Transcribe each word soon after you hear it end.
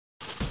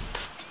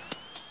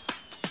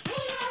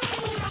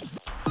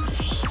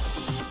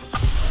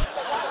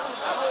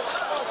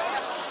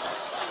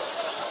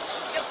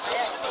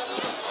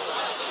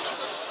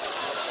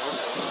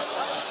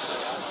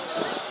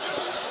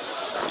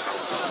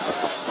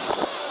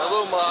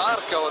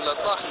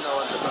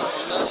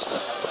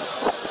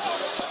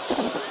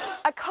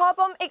A car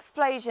bomb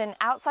explosion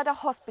outside a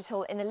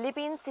hospital in the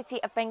Libyan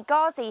city of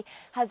Benghazi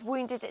has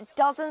wounded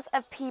dozens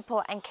of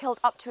people and killed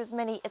up to as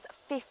many as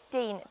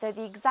 15, though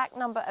the exact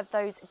number of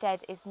those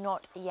dead is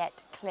not yet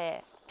clear.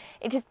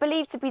 It is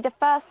believed to be the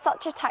first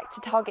such attack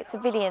to target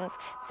civilians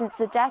since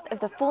the death of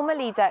the former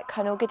leader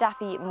Colonel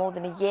Gaddafi more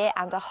than a year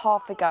and a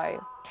half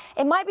ago.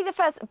 It might be the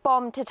first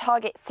bomb to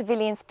target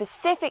civilians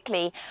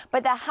specifically,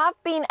 but there have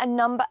been a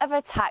number of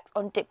attacks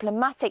on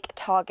diplomatic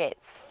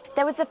targets.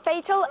 There was a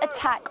fatal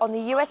attack on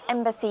the US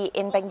Embassy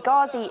in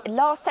Benghazi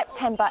last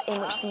September in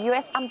which the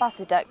US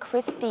Ambassador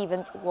Chris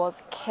Stevens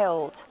was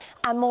killed.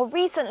 And more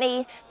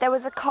recently, there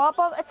was a car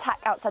bomb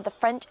attack outside the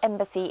French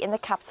Embassy in the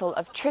capital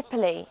of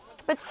Tripoli.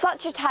 But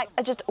such attacks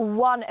are just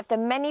one of the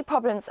many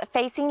problems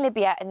facing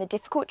Libya in the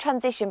difficult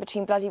transition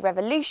between bloody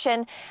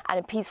revolution and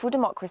a peaceful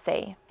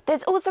democracy.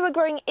 There's also a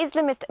growing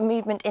Islamist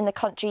movement in the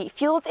country,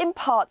 fueled in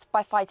part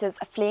by fighters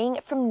fleeing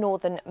from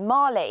northern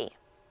Mali.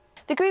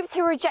 The groups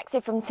who were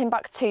ejected from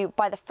Timbuktu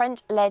by the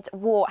French-led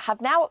war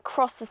have now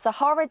crossed the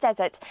Sahara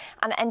Desert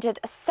and entered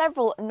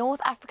several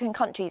North African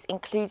countries,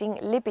 including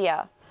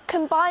Libya.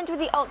 Combined with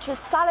the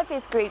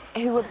ultra-Salafist groups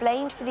who were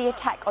blamed for the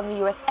attack on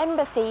the US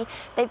Embassy,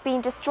 they've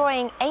been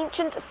destroying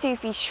ancient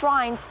Sufi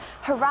shrines,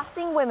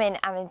 harassing women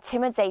and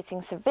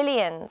intimidating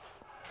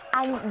civilians.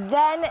 And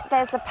then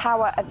there's the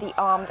power of the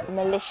armed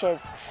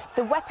militias.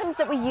 The weapons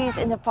that were used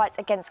in the fight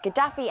against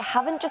Gaddafi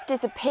haven't just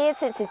disappeared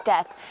since his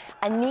death,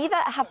 and neither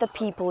have the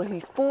people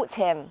who fought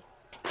him.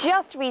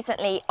 Just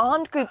recently,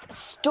 armed groups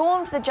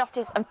stormed the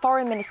Justice and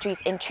Foreign Ministries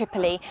in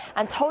Tripoli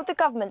and told the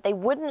government they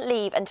wouldn't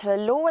leave until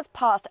a law was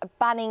passed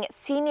banning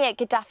senior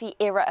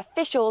Gaddafi-era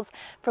officials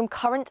from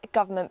current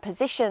government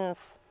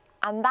positions.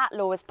 And that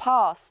law was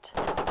passed.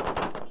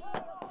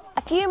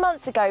 A few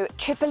months ago,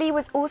 Tripoli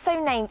was also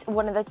named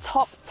one of the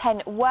top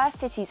 10 worst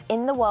cities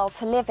in the world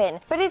to live in.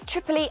 But is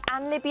Tripoli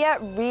and Libya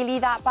really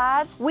that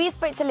bad? We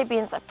spoke to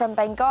Libyans from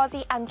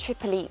Benghazi and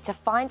Tripoli to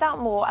find out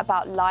more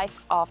about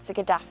life after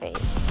Gaddafi.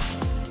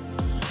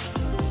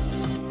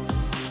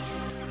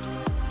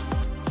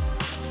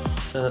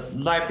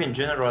 Life in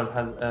general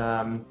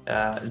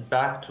is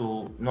back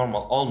to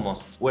normal,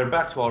 almost. We're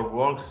back to our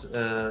works,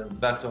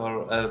 back to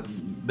our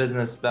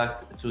business,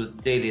 back to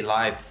daily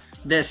life.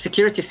 The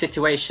security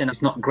situation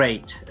is not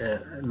great,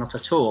 not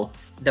at all.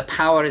 The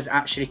power is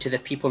actually to the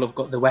people who've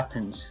got the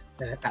weapons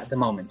at the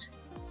moment.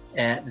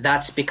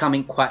 That's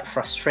becoming quite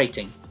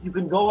frustrating. You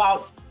can go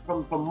out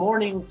from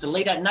morning to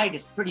late at night.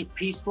 It's pretty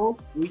peaceful.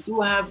 We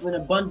do have an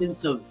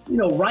abundance of,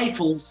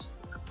 rifles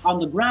on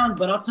the ground,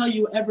 but I'll tell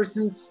you, ever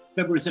since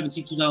February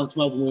 17,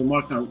 2012, when we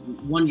mark our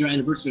one-year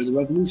anniversary of the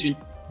revolution,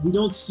 we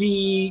don't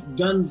see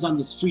guns on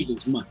the street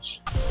as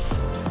much.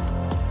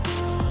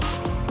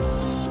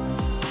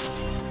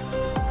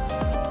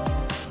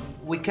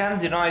 We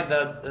can't deny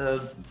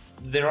that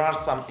there are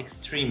some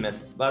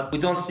extremists, but we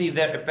don't see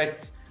their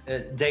effects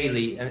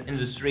daily in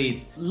the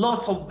streets.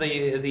 Lots of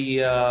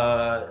the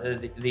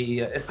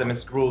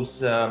Islamist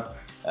groups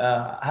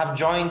have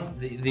joined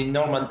the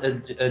normal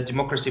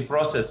democracy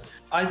process.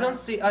 I don't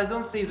see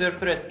their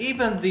threats.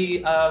 Even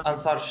the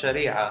Ansar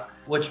Sharia,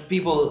 which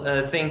people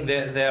think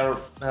they're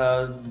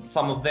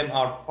some of them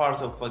are part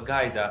of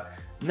Al-Qaeda.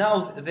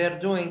 Now they're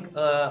doing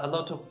a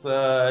lot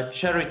of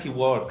charity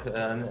work,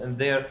 and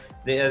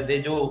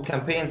they do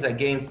campaigns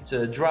against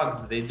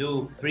drugs. They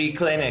do free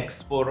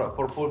clinics for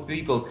poor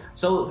people.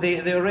 So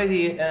they're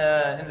already in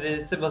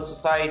the civil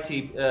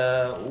society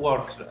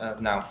work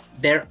now.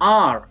 There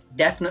are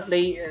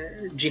definitely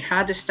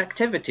jihadist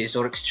activities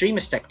or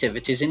extremist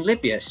activities in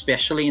Libya,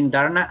 especially in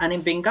Darna and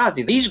in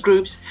Benghazi. These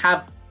groups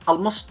have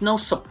almost no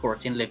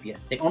support in Libya.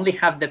 They only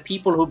have the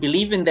people who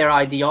believe in their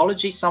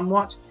ideology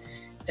somewhat.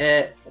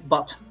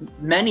 But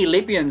many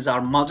Libyans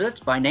are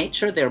moderate by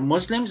nature, they're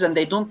Muslims, and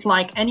they don't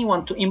like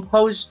anyone to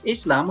impose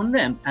Islam on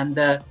them. And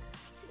the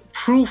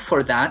proof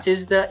for that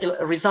is the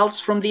results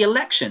from the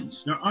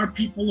elections. There are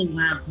people who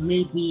have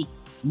maybe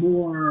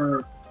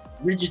more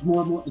rigid,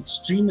 more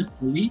extremist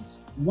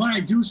beliefs. What I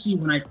do see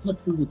when I flip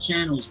through the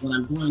channels, when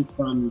I'm going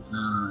from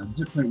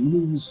different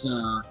news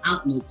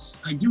outlets,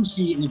 I do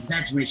see an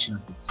exaggeration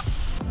of this.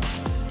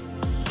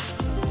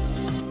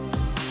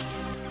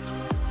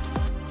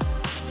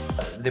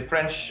 The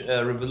French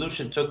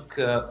Revolution took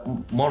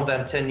more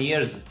than 10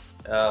 years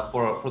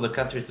for the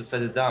country to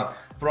settle down.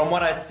 From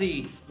what I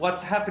see,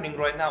 what's happening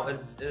right now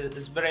is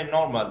very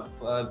normal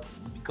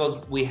because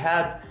we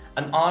had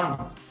an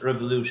armed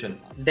revolution.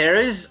 There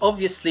is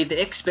obviously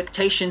the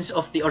expectations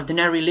of the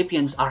ordinary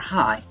Libyans are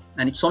high,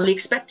 and it's only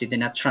expected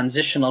in a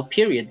transitional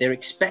period. They're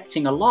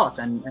expecting a lot,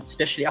 and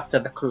especially after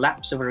the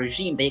collapse of a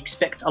regime, they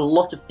expect a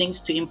lot of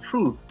things to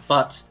improve.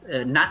 But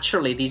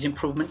naturally, these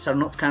improvements are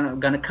not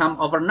going to come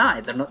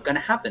overnight. They're not going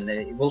to happen.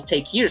 It will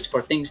take years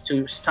for things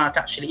to start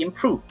actually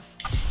improve.